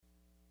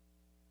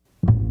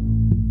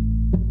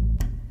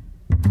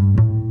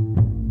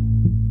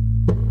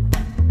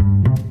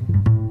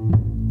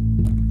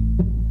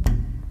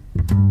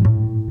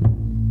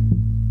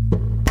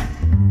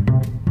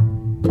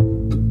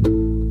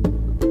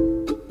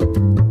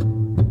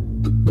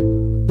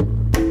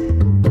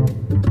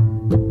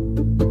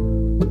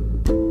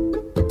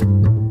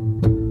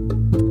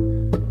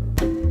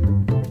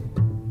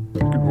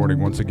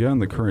Once again,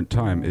 the current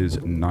time is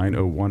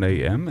 9:01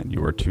 a.m. and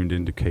you are tuned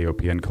in to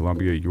KOPN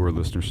Columbia, your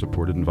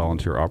listener-supported and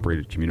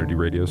volunteer-operated community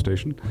radio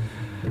station.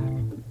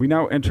 We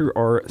now enter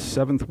our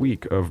 7th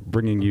week of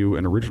bringing you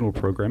an original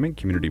programming,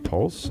 Community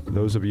Pulse.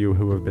 Those of you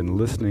who have been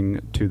listening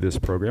to this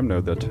program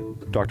know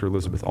that Dr.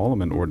 Elizabeth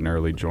Alleman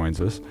ordinarily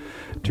joins us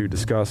to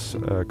discuss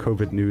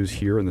COVID news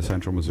here in the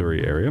central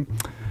Missouri area.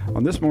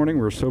 On this morning,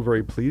 we're so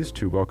very pleased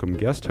to welcome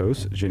guest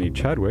host Ginny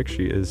Chadwick.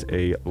 She is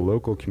a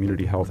local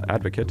community health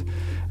advocate,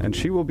 and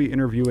she will be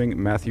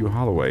interviewing Matthew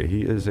Holloway.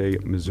 He is a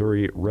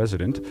Missouri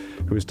resident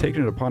who has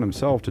taken it upon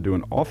himself to do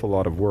an awful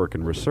lot of work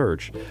and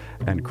research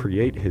and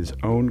create his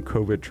own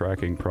COVID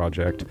tracking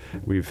project.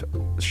 We've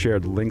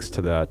shared links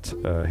to that,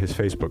 his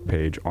Facebook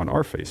page, on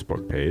our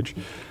Facebook page.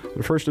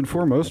 But first and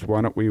foremost,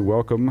 why don't we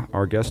welcome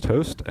our guest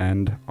host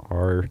and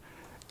our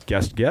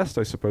guest,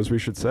 I suppose we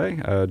should say.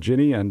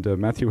 Ginny and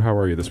Matthew, how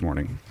are you this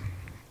morning?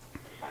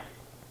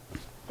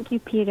 Thank you,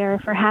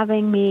 Peter, for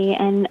having me.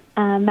 And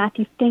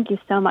Matthew, thank you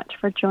so much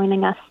for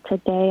joining us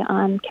today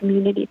on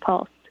Community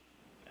Pulse.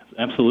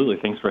 Absolutely.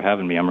 Thanks for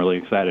having me. I'm really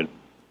excited.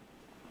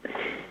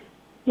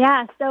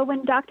 Yeah, so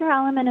when Dr.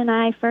 Alleman and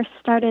I first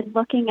started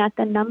looking at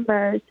the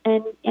numbers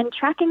and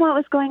tracking what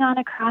was going on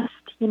across,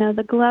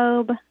 the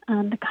globe,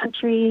 the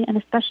country, and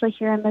especially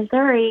here in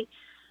Missouri,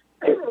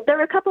 there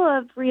were a couple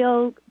of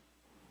real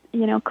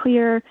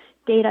clear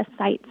data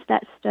sites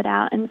that stood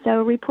out. And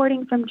so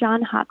reporting from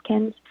Johns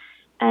Hopkins,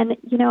 and,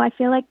 I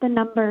feel like the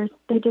numbers,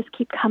 they just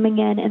keep coming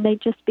in and they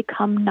just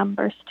become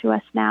numbers to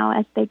us now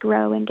as they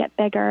grow and get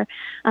bigger.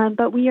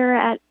 But we are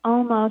at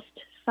almost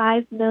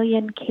 5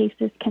 million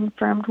cases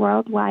confirmed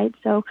worldwide,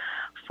 so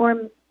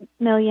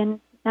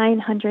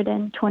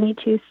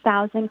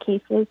 4,922,000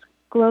 cases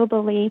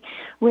globally,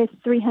 with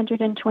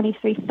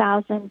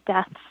 323,000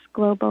 deaths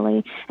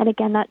globally. And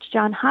again, that's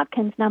Johns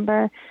Hopkins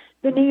number.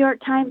 The New York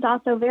Times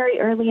also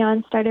very early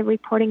on started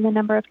reporting the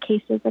number of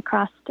cases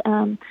across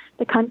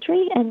the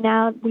country, and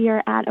now we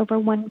are at over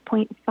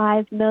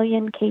 1.5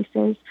 million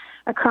cases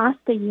across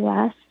the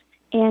U.S.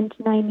 and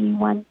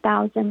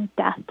 91,000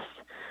 deaths.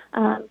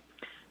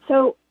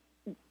 So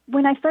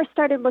when I first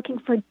started looking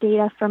for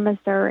data from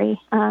Missouri,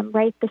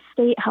 the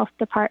state health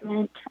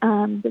department,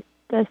 the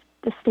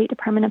State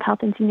Department of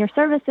Health and Senior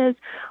Services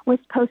was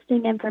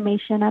posting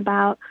information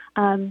about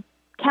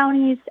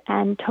counties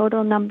and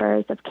total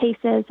numbers of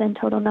cases and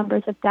total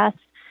numbers of deaths.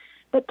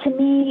 But to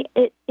me,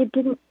 it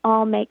didn't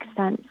all make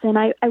sense. And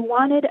I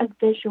wanted a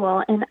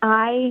visual, and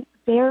I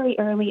very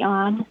early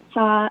on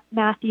saw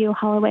Matthew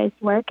Holloway's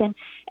work. And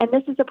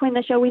this is the point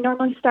of the show. We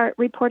normally start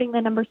reporting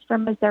the numbers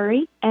from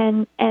Missouri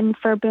and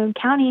for Boone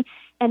County,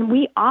 and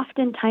we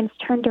oftentimes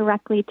turn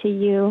directly to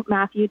you,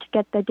 Matthew, to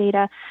get the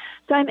data.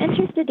 So I'm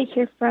interested to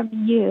hear from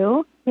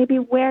you, maybe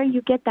where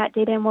you get that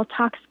data, and we'll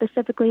talk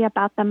specifically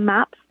about the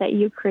maps that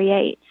you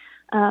create.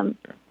 So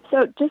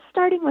just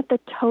starting with the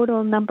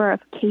total number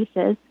of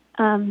cases.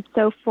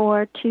 So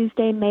for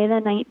Tuesday, May the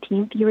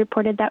 19th, you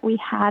reported that we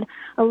had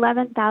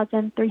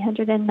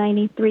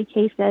 11,393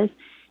 cases.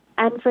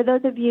 And for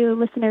those of you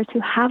listeners who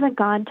haven't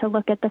gone to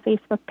look at the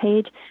Facebook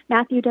page,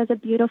 Matthew does a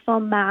beautiful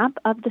map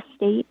of the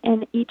state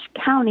and each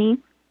county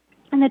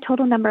and the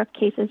total number of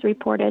cases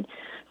reported.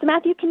 So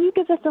Matthew, can you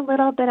give us a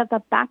little bit of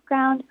the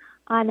background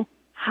on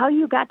how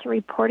you got to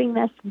reporting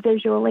this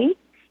visually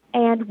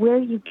and where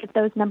you get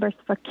those numbers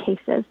for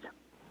cases?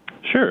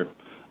 Sure.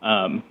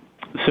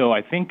 So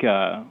I think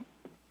that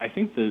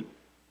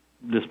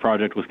this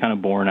project was kind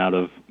of born out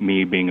of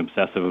me being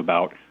obsessive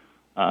about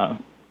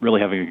really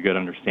having a good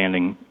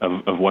understanding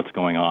of what's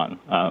going on.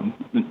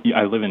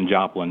 I live in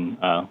Joplin,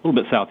 a little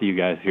bit south of you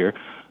guys here,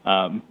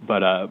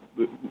 but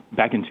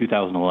back in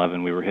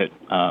 2011, we were hit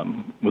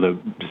with a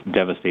just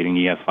devastating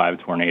EF5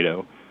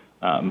 tornado.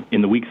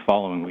 In the weeks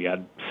following, we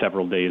had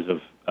several days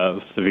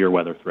of severe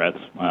weather threats,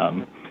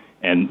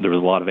 and there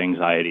was a lot of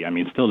anxiety. I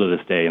mean, still to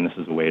this day, and this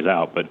is a ways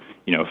out, but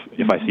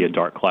if I see a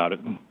dark cloud, it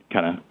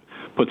kind of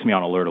puts me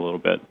on alert a little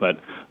bit. But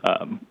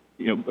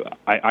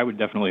I would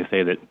definitely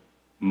say that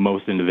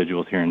most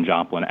individuals here in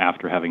Joplin,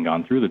 after having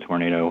gone through the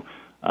tornado,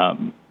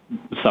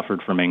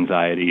 suffered from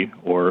anxiety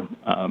or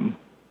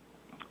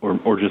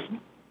just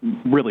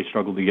really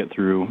struggled to get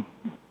through,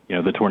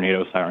 the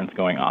tornado sirens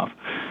going off.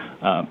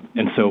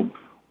 And so,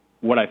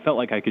 what I felt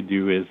like I could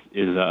do is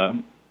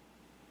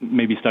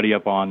maybe study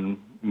up on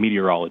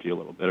meteorology a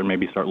little bit, or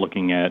maybe start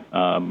looking at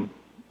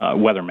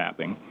weather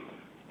mapping.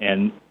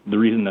 And the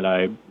reason that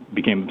I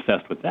became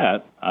obsessed with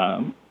that,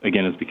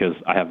 again, is because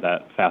I have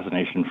that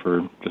fascination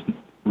for just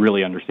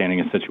really understanding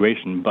a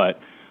situation. But,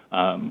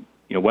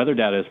 weather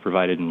data is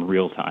provided in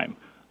real time.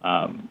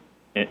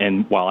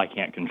 And while I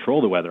can't control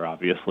the weather,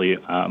 obviously,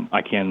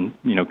 I can,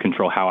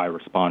 control how I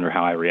respond or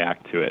how I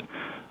react to it.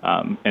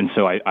 And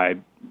so I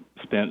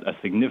spent a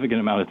significant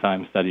amount of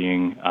time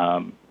studying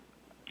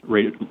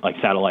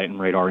satellite and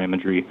radar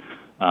imagery.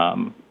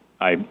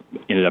 I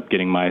ended up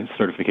getting my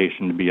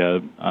certification to be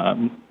a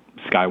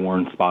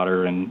Skywarn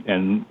spotter,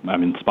 and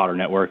I'm in Spotter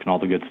Network and all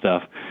the good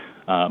stuff.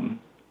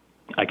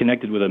 I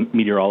connected with a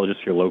meteorologist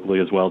here locally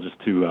as well, just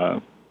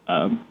to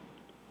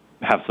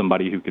have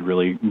somebody who could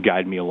really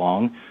guide me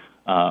along.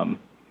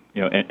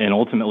 And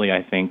ultimately,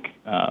 I think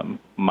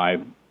my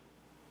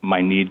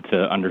need to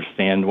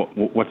understand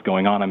what's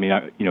going on. I mean,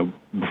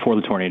 before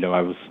the tornado,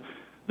 I was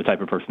the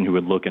type of person who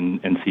would look and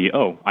see,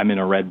 oh, I'm in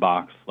a red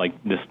box. Like,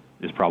 this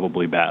is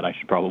probably bad. I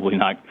should probably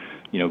not,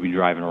 be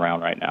driving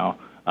around right now.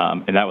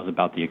 And that was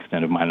about the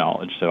extent of my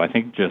knowledge. So I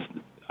think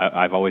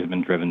I've always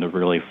been driven to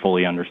really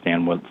fully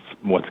understand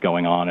what's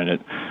going on, and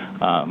it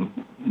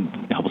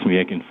helps me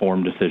make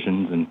informed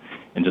decisions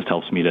and just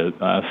helps me to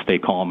stay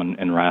calm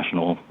and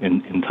rational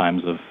in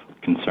times of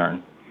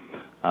concern.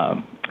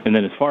 And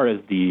then as far as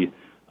the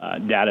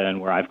data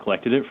and where I've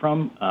collected it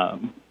from,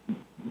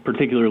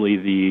 particularly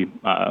the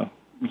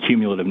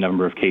cumulative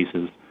number of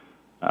cases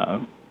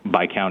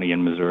by county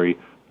in Missouri,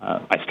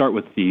 I start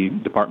with the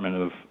Department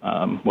of,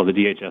 the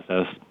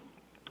DHSS,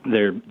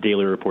 their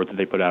daily report that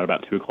they put out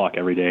about 2 o'clock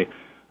every day.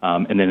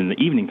 And then in the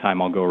evening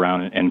time, I'll go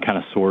around and kind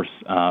of source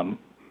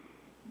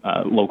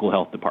local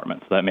health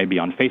departments. So that may be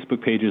on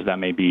Facebook pages, that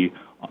may be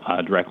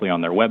directly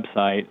on their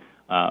website.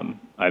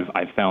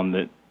 I've found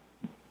that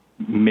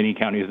many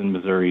counties in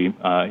Missouri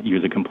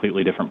use a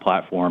completely different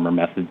platform or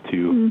method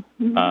to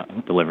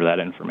deliver that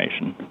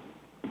information.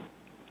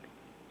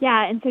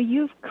 Yeah, and so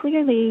you've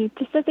clearly,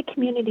 just as a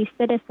community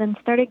citizen,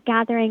 started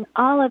gathering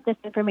all of this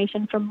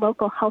information from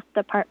local health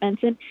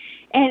departments, and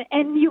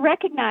you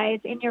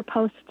recognize in your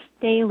posts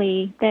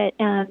daily that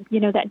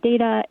that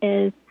data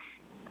is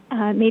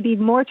maybe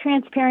more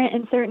transparent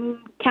in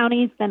certain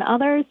counties than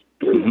others,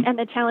 and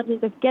the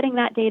challenges of getting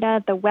that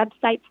data, the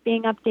websites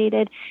being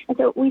updated, and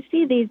so we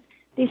see these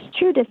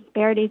true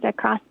disparities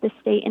across the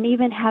state, and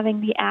even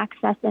having the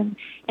access and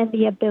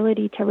the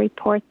ability to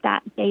report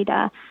that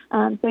data.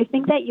 So I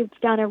think that you've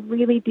done a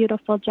really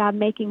beautiful job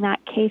making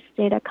that case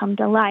data come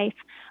to life.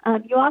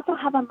 You also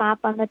have a map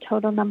on the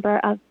total number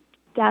of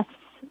deaths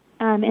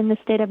in the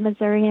state of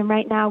Missouri, and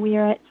right now we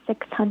are at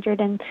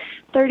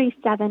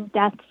 637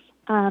 deaths.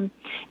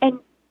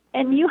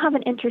 And you have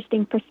an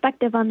interesting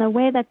perspective on the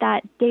way that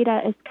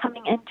data is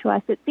coming into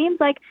us. It seems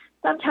like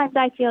sometimes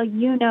I feel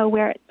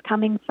where it's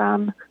coming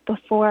from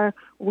before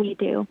we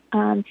do.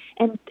 And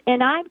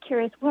I'm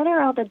curious, what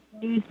are all the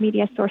news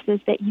media sources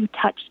that you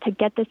touch to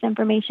get this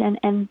information,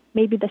 and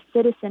maybe the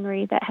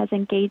citizenry that has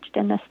engaged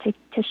in this to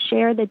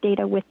share the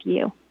data with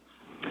you?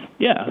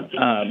 Yeah.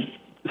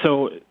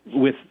 So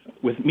with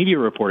media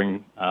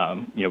reporting,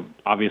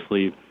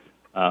 obviously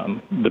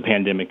the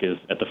pandemic is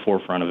at the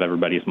forefront of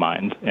everybody's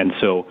mind. And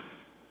so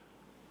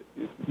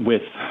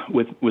with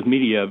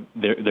media,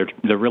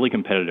 they're really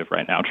competitive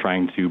right now,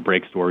 trying to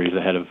break stories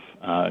ahead of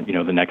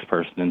the next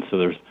person. And so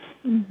there's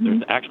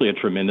actually a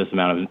tremendous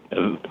amount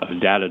of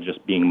data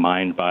just being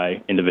mined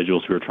by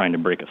individuals who are trying to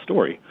break a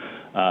story.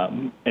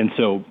 And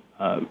so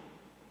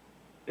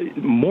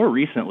more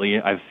recently,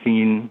 I've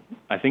seen.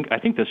 I think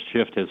this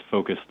shift has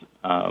focused,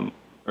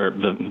 or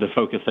the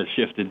focus has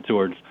shifted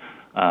towards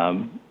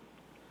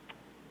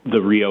the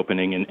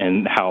reopening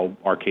and how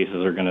our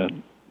cases are going to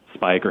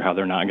spike or how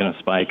they're not going to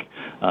spike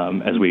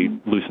as we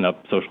loosen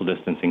up social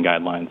distancing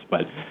guidelines.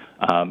 But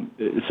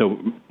so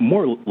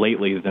more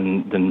lately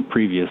than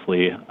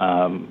previously,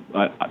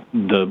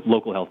 the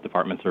local health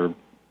departments are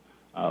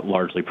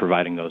largely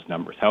providing those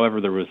numbers.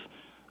 However, there was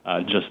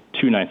just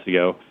 2 nights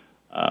ago,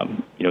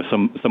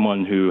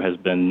 someone who has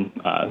been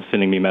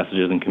sending me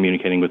messages and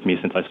communicating with me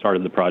since I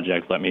started the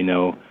project let me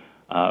know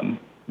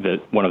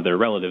that one of their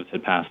relatives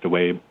had passed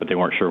away, but they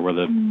weren't sure where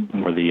the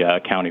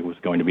county was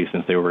going to be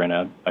since they were in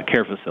a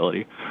care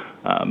facility.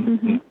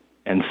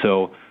 And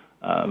so,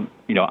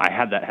 I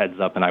had that heads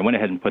up, and I went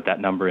ahead and put that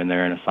number in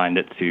there and assigned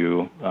it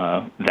to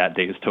that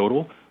day's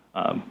total.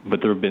 But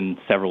there have been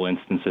several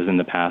instances in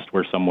the past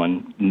where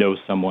someone knows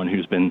someone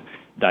who's been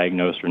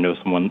diagnosed or knows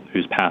someone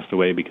who's passed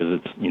away because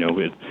it's,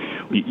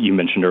 you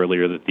mentioned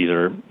earlier that these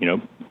are,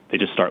 they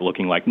just start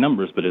looking like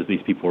numbers. But as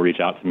these people reach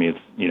out to me, it's,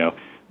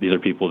 these are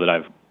people that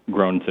I've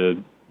grown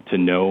to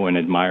know and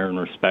admire and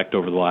respect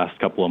over the last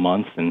couple of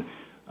months. And,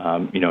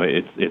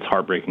 it's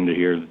heartbreaking to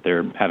hear that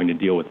they're having to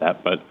deal with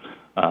that. But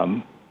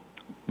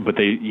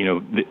they,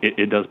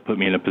 it does put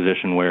me in a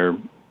position where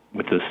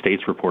with the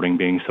state's reporting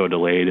being so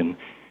delayed and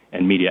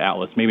media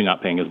outlets maybe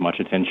not paying as much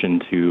attention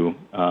to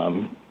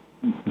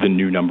the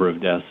new number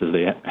of deaths as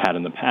they had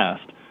in the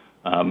past,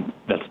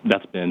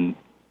 that's been,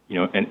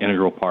 an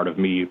integral part of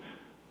me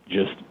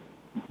just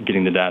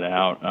getting the data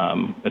out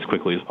as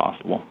quickly as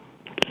possible.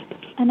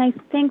 And I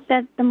think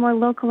that the more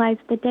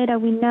localized the data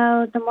we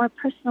know, the more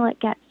personal it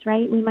gets,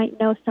 right? We might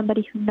know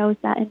somebody who knows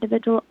that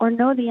individual or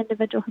know the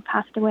individual who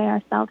passed away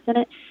ourselves, and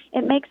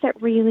it makes it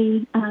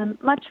really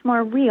much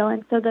more real.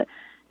 And so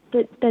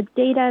the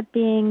data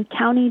being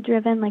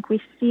county-driven, like we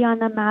see on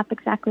the map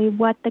exactly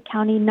what the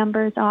county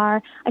numbers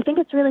are, I think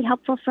it's really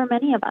helpful for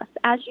many of us.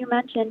 As you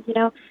mentioned,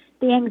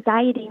 the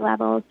anxiety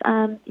levels,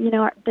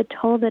 the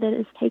toll that it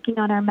is taking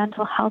on our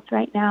mental health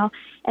right now,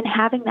 and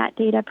having that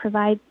data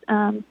provides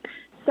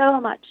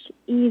so much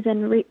ease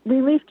and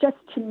relief just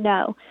to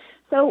know.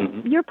 So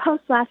your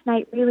post last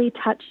night really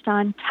touched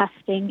on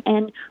testing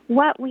and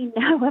what we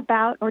know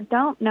about or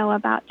don't know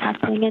about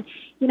testing. And,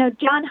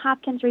 Johns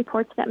Hopkins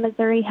reports that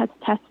Missouri has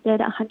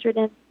tested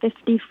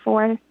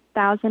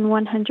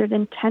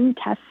 154,110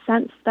 tests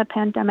since the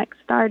pandemic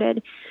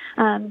started.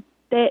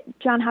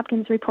 Johns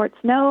Hopkins reports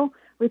no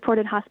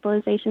reported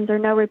hospitalizations or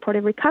no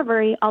reported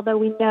recovery, although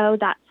we know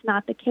that's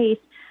not the case.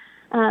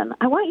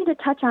 I want you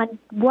to touch on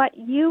what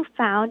you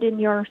found in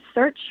your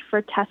search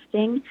for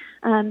testing,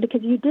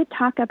 because you did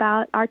talk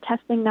about our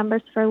testing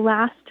numbers for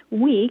last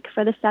week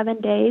for the 7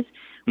 days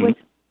was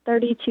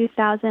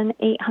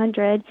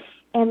 32,800,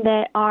 and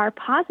that our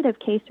positive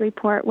case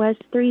report was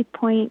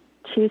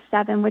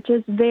 3.27, which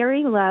is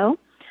very low.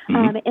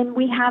 And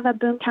we have a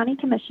Boone County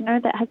commissioner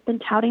that has been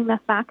touting the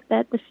fact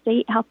that the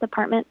state health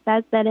department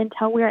says that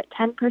until we're at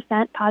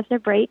 10%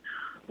 positive rate,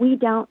 we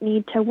don't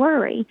need to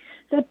worry.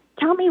 So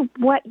tell me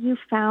what you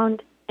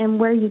found and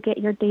where you get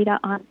your data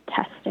on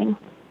testing.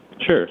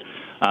 Sure.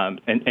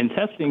 And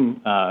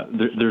testing,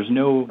 there's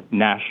no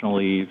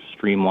nationally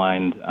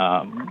streamlined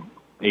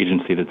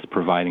agency that's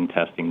providing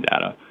testing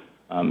data.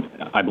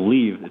 I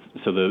believe,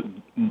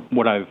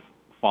 what I've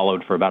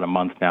followed for about a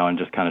month now and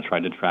just kind of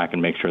tried to track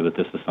and make sure that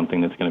this is something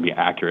that's going to be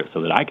accurate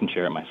so that I can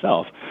share it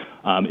myself,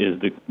 is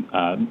the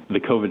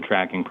COVID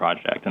tracking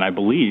project. And I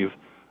believe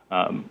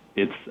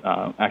it's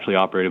actually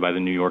operated by the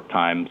New York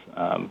Times,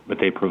 but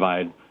they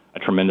provide a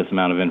tremendous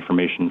amount of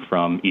information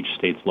from each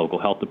state's local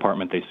health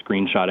department. They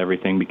screenshot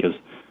everything because,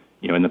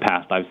 in the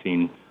past I've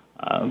seen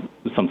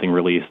something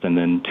released and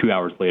then 2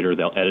 hours later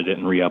they'll edit it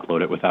and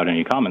re-upload it without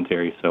any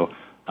commentary. So,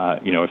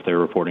 if they're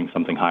reporting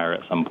something higher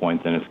at some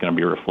point, then it's going to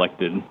be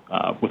reflected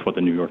with what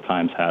the New York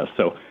Times has.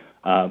 So,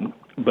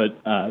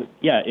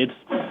 it's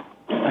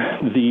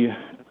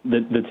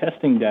the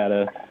testing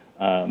data.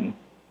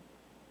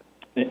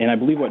 And I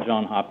believe what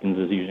Johns Hopkins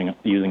is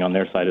using on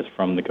their side is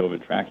from the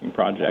COVID tracking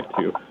project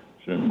too.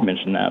 Should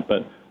mention that.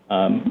 But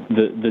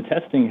the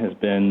testing has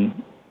been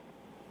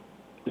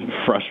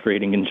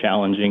frustrating and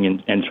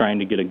challenging, and trying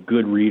to get a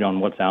good read on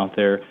what's out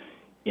there.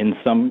 In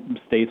some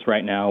states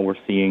right now, we're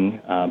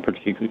seeing,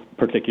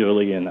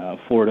 particularly in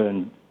Florida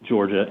and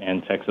Georgia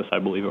and Texas, I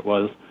believe it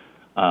was,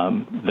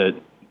 that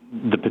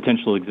the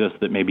potential exists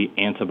that maybe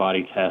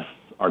antibody tests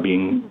are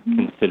being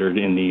considered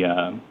in the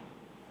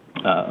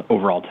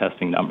overall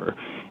testing number.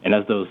 And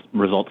as those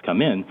results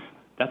come in,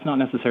 that's not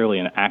necessarily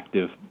an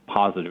active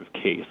positive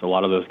case. A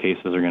lot of those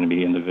cases are going to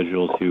be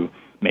individuals who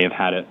may have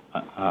had it,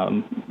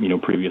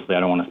 previously. I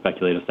don't want to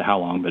speculate as to how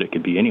long, but it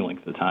could be any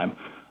length of time.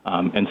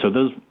 And so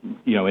those,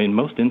 in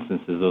most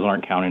instances, those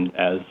aren't counted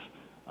as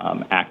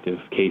active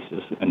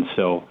cases. And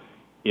so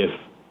if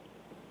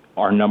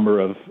our number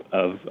of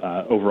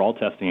overall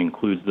testing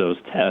includes those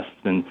tests,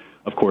 then,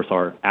 of course,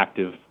 our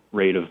active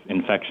rate of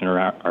infection or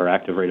our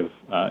active rate of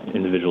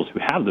individuals who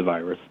have the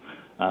virus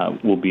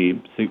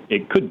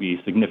it could be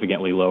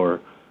significantly lower.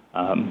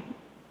 And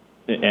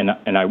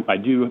I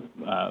do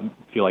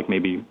feel like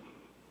maybe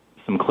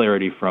some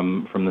clarity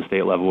from the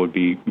state level would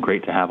be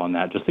great to have on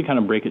that, just to kind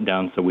of break it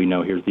down so we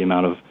know here's the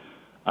amount of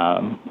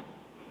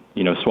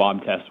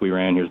swab tests we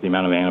ran, here's the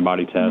amount of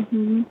antibody tests.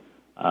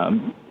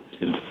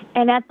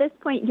 And at this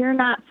point, you're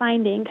not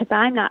finding, because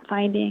I'm not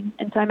finding,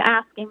 and so I'm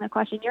asking the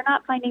question, you're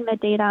not finding the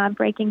data on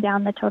breaking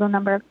down the total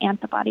number of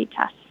antibody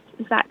tests.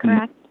 Is that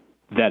correct?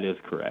 That is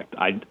correct.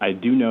 I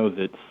do know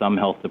that some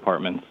health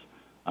departments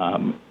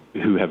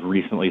who have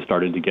recently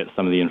started to get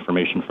some of the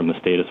information from the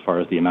state as far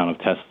as the amount of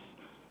tests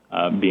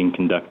being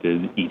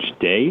conducted each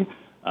day.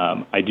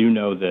 I do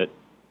know that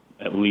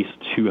at least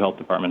 2 health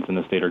departments in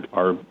the state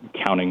are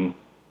counting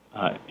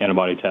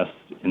antibody tests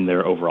in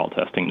their overall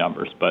testing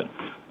numbers. But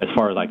as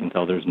far as I can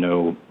tell, there's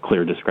no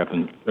clear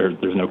discrepancy, or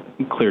there's no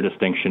clear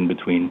distinction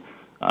between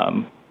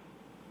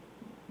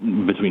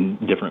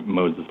different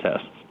modes of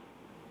tests.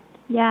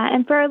 Yeah,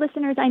 and for our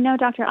listeners, I know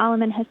Dr.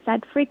 Alleman has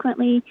said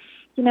frequently,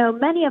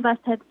 many of us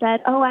had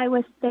said, I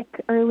was sick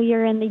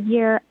earlier in the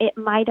year, it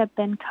might have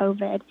been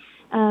COVID.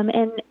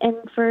 And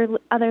for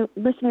other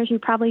listeners, you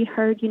probably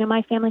heard,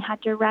 my family had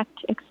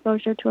direct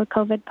exposure to a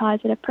COVID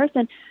positive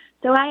person.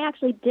 So I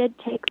actually did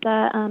take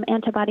the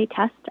antibody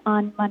test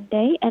on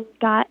Monday and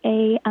got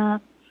a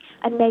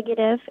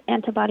negative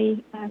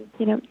antibody,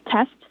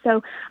 test.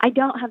 So I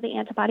don't have the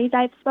antibodies.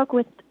 I've spoke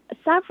with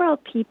several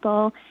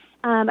people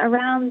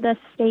around the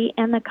state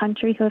and the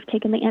country who have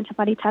taken the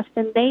antibody test,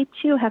 and they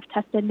too have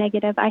tested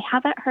negative. I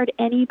haven't heard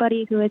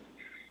anybody who has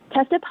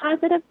tested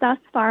positive thus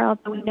far,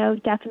 although we know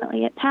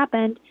definitely it's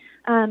happened,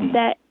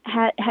 that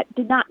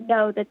did not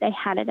know that they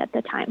had it at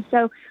the time.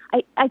 So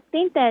I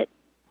think that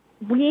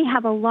we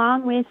have a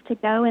long ways to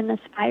go in this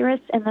virus,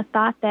 and the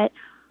thought that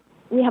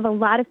we have a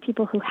lot of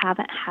people who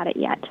haven't had it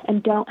yet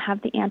and don't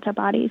have the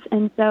antibodies.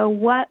 And so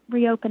what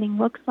reopening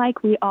looks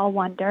like, we all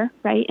wonder,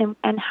 right,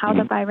 and how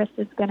the virus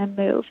is going to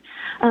move.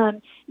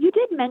 You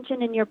did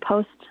mention in your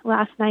post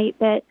last night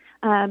that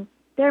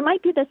there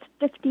might be this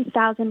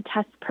 50,000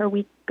 tests per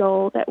week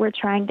goal that we're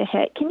trying to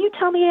hit. Can you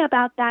tell me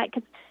about that?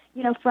 Because,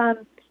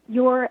 from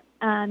your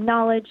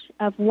knowledge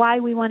of why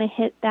we want to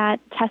hit that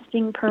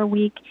testing per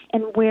week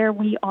and where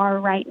we are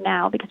right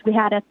now, because we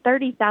had a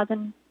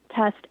 30,000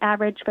 test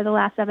average for the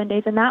last 7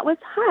 days, and that was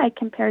high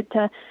compared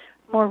to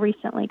more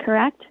recently,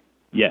 correct?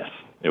 Yes,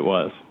 it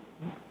was.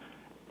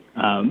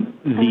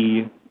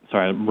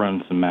 Sorry, I'm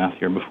running some math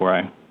here before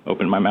I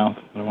open my mouth.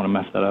 I don't want to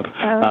mess that up.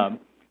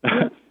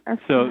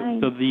 So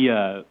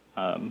the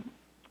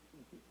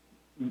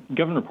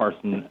Governor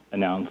Parson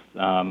announced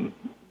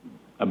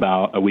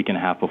about a week and a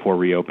half before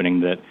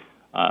reopening that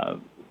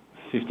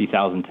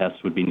 50,000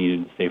 tests would be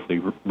needed to safely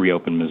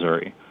reopen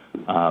Missouri.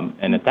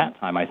 And at that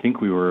time, I think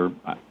we were,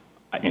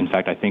 in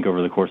fact, I think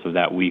over the course of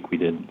that week, we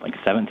did like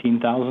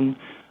 17,000.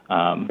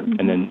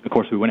 And then, of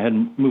course, we went ahead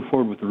and moved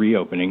forward with the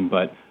reopening,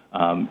 but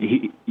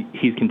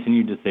he's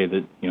continued to say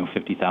that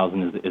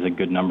 50,000 is a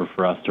good number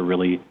for us to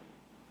really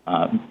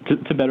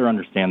to better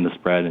understand the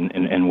spread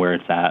and where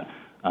it's at.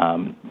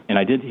 And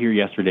I did hear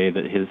yesterday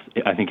that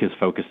I think his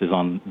focus is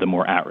on the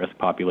more at-risk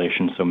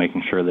population, so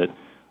making sure that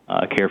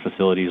care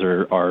facilities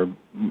are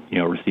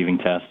receiving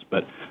tests.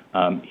 But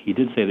he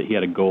did say that he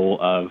had a goal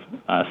of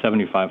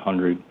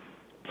 7,500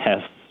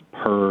 tests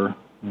per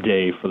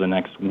day for the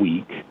next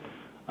week,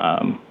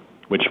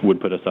 which would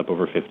put us up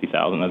over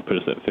 50,000. That would put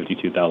us at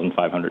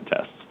 52,500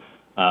 tests.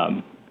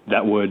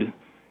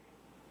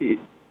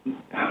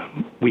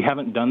 We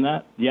haven't done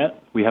that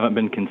yet. We haven't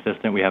been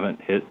consistent. We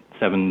haven't hit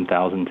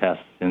 7,000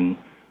 tests in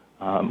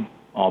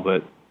all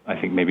but, I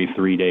think, maybe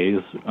 3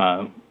 days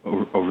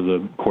over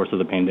the course of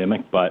the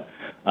pandemic. But,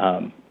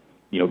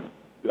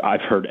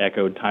 I've heard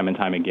echoed time and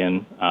time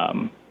again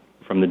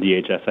from the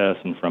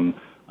DHSS and from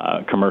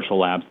commercial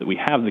labs that we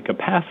have the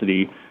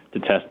capacity to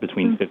test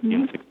between 50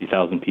 and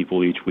 60,000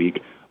 people each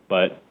week.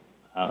 But,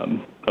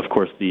 of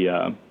course,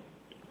 the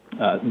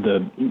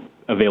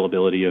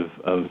availability of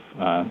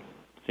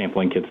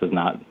sampling kits has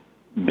not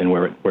been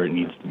where it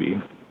needs to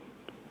be.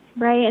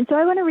 Right, and so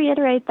I want to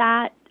reiterate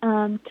that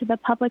to the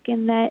public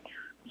in that,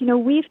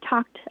 we've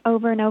talked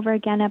over and over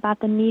again about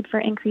the need for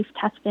increased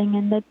testing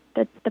and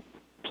the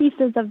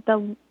pieces of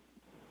the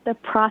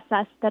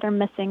process that are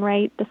missing,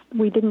 right?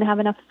 We didn't have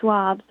enough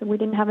swabs, we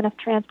didn't have enough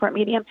transport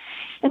medium.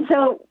 And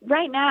so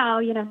right now,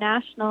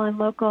 national and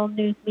local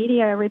news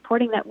media are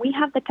reporting that we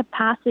have the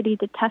capacity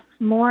to test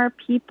more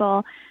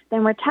people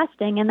than we're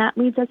testing, and that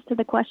leads us to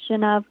the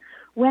question of,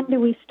 when do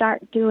we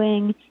start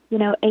doing,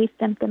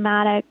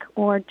 asymptomatic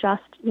or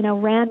just,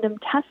 random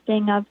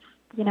testing of,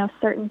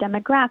 certain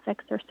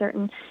demographics or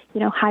certain,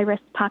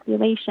 high-risk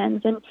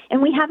populations?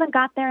 And we haven't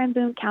got there in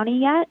Boone County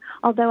yet,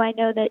 although I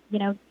know that,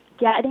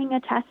 getting a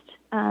test,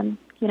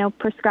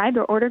 prescribed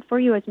or ordered for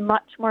you is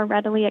much more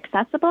readily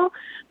accessible,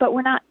 but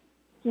we're not,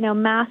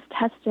 mass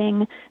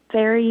testing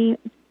very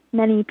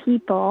many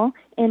people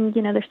in,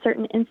 there's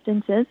certain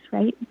instances,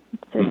 right?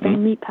 There's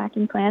been meat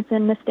packing plants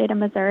in the state of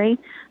Missouri.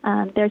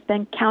 There's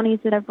been counties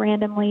that have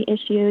randomly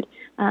issued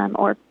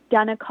or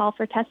done a call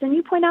for tests. And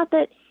you point out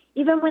that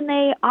even when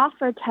they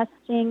offer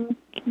testing,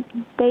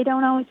 they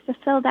don't always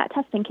fulfill that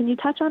testing. Can you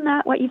touch on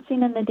that, what you've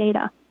seen in the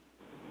data?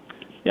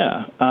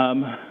 Yeah.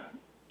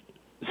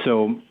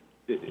 So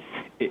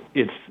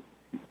it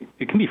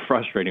can be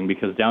frustrating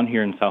because down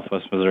here in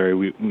Southwest Missouri,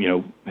 we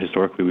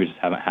historically we just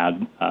haven't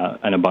had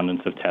an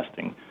abundance of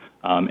testing,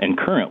 and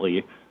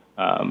currently,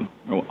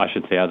 or I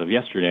should say as of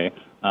yesterday,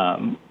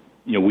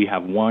 we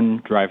have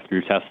one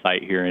drive-through test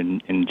site here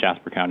in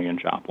Jasper County and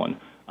Joplin,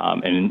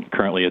 and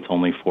currently it's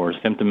only for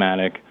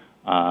symptomatic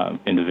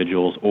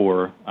individuals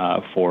or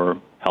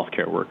for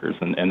healthcare workers,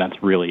 and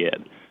that's really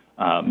it.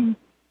 And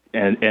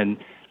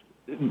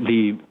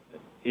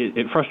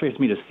it frustrates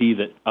me to see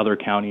that other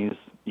counties,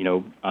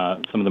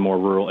 some of the more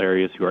rural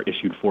areas who are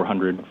issued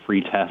 400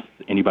 free tests,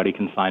 anybody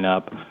can sign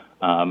up.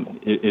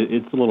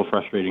 It's a little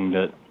frustrating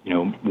that,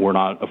 we're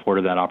not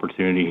afforded that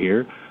opportunity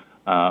here.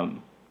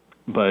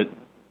 But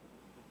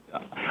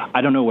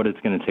I don't know what it's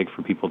going to take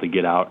for people to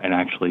get out and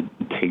actually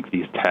take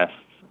these tests.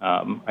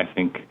 I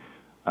think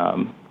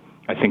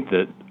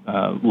that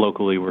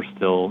locally we're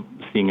still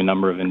seeing a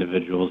number of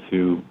individuals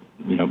who,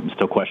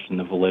 still question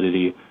the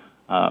validity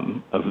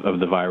of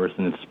the virus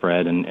and its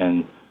spread,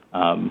 and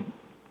I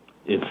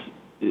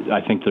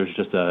think there's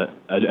just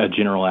a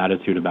general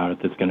attitude about it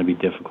that's going to be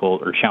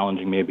difficult or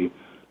challenging maybe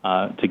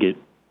to get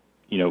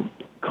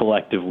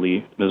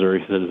collectively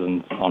Missouri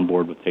citizens on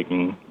board with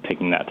taking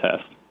that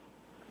test.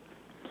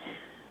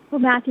 Well,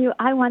 Matthew,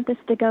 I want this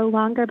to go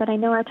longer, but I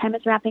know our time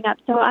is wrapping up,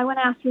 so I want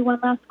to ask you one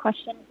last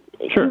question.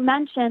 Sure. You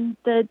mentioned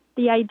the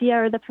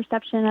idea or the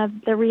perception of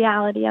the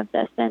reality of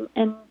this,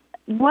 and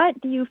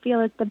what do you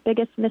feel is the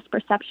biggest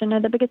misperception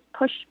or the biggest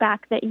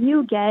pushback that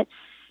you get?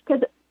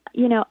 Because,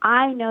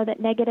 I know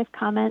that negative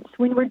comments,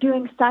 when we're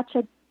doing such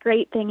a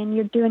great thing and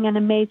you're doing an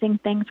amazing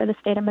thing for the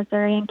state of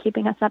Missouri and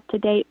keeping us up to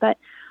date, but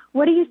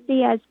what do you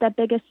see as the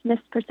biggest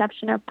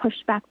misperception or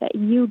pushback that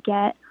you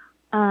get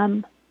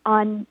on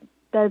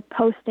the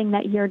posting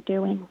that you're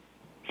doing?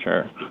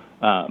 Sure.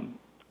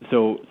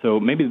 So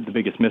maybe the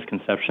biggest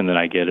misconception that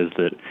I get is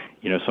that,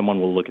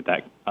 someone will look at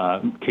that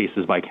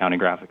cases by county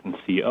graphic and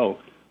see,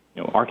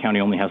 our county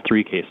only has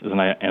 3 cases,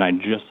 and I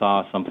just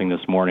saw something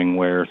this morning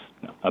where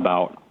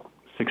about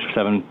 6 or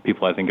 7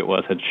 people, I think it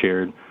was, had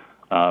shared,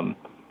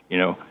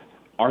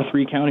 our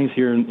 3 counties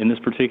here in this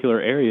particular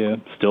area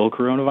still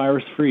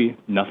coronavirus free,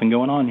 nothing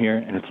going on here,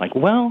 and it's like,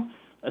 well,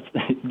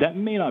 that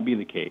may not be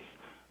the case.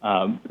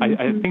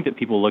 I think that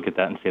people look at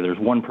that and say there's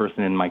one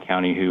person in my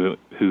county who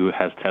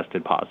has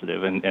tested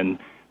positive, and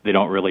they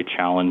don't really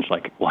challenge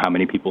how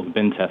many people have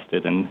been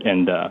tested,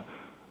 and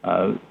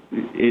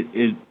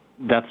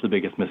that's the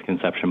biggest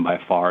misconception by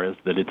far, is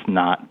that it's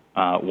not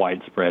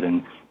widespread,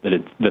 and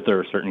that there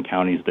are certain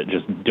counties that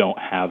just don't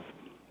have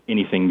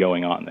anything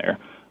going on there.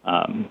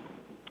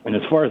 And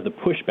as far as the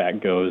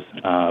pushback goes,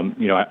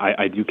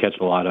 I do catch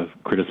a lot of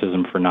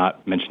criticism for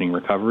not mentioning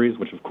recoveries,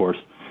 which of course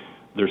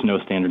there's no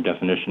standard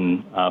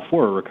definition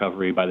for a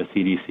recovery by the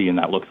CDC, and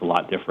that looks a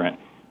lot different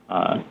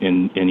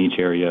in each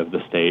area of the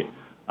state.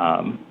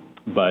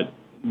 But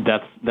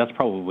that's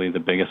probably the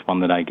biggest one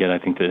that I get. I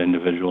think that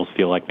individuals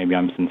feel like maybe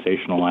I'm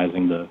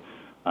sensationalizing the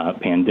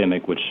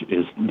pandemic, which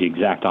is the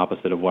exact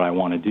opposite of what I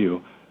want to do.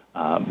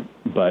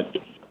 But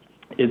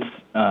it's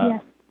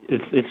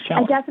challenging.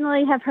 I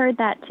definitely have heard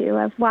that too,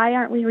 of why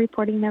aren't we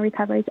reporting the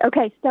recoveries?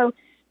 Okay, so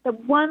the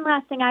one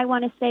last thing I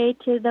want to say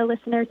to the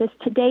listeners is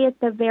today is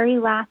the very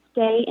last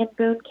day in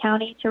Boone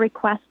County to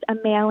request a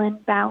mail-in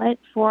ballot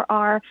for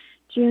our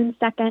June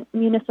 2nd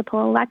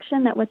municipal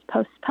election that was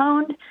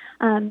postponed.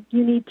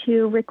 You need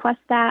to request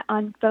that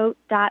on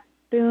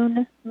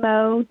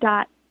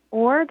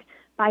vote.boonemo.org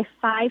by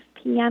 5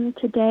 p.m.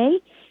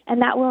 today,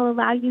 and that will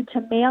allow you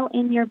to mail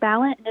in your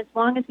ballot. And as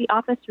long as the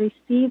office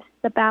receives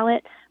the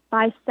ballot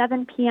by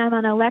 7 p.m.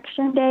 on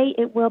Election Day,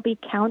 it will be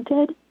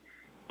counted.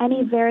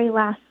 Any very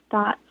last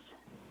thoughts,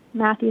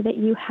 Matthew, that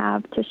you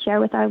have to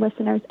share with our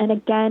listeners? And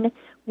again,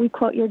 we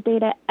quote your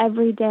data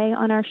every day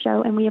on our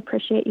show, and we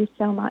appreciate you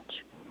so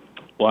much.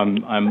 Well,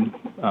 I'm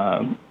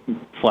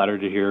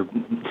flattered to hear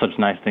such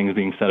nice things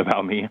being said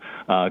about me,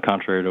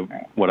 contrary to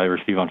what I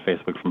receive on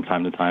Facebook from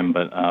time to time.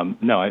 But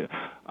no,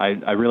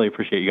 I really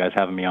appreciate you guys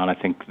having me on. I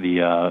think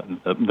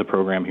the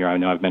program here, I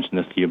know I've mentioned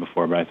this to you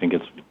before, but I think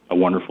it's a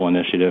wonderful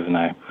initiative, and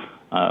I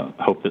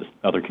hope that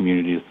other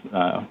communities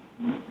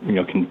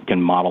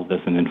can model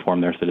this and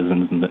inform their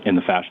citizens in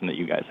the fashion that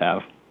you guys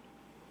have.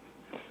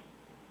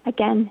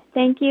 Again,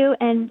 thank you,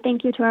 and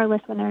thank you to our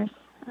listeners.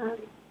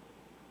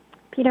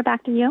 Peter,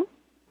 back to you.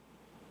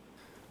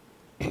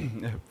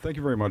 Thank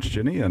you very much,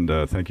 Ginny, and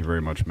thank you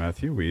very much,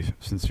 Matthew. We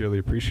sincerely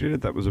appreciate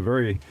it. That was a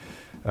very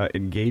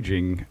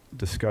engaging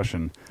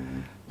discussion.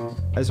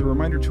 As a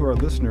reminder to our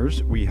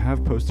listeners, we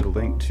have posted a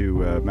link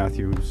to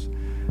Matthew's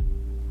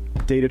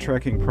data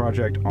tracking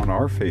project on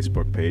our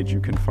Facebook page. You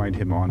can find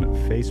him on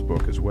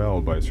Facebook as well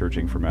by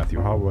searching for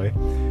Matthew Holloway.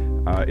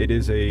 It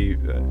is a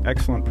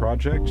excellent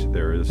project.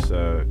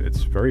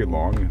 It's very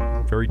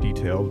long, very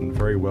detailed, and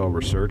very well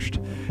researched.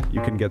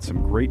 You can get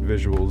some great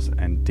visuals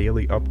and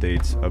daily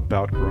updates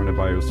about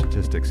coronavirus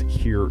statistics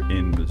here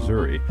in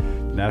Missouri.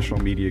 The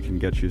national media can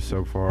get you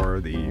so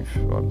far. The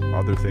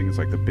other things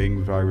like the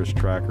Bing virus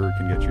tracker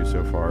can get you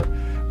so far.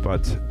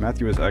 But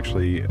Matthew is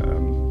actually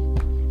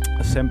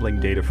assembling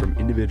data from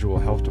individual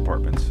health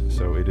departments,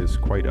 so it is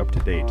quite up to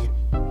date.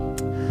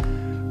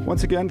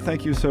 Once again,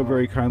 thank you so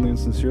very kindly and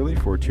sincerely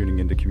for tuning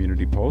into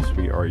Community Pulse.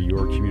 We are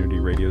your community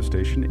radio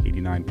station,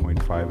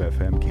 89.5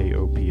 FM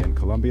KOPN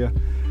Columbia.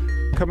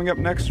 Coming up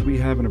next, we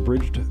have an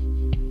abridged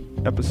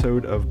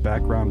episode of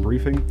Background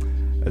Briefing.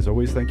 As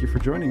always, thank you for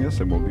joining us,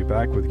 and we'll be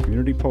back with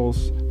Community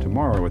Pulse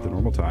tomorrow at the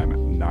normal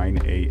time,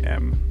 9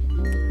 a.m.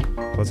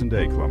 Pleasant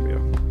day, Columbia.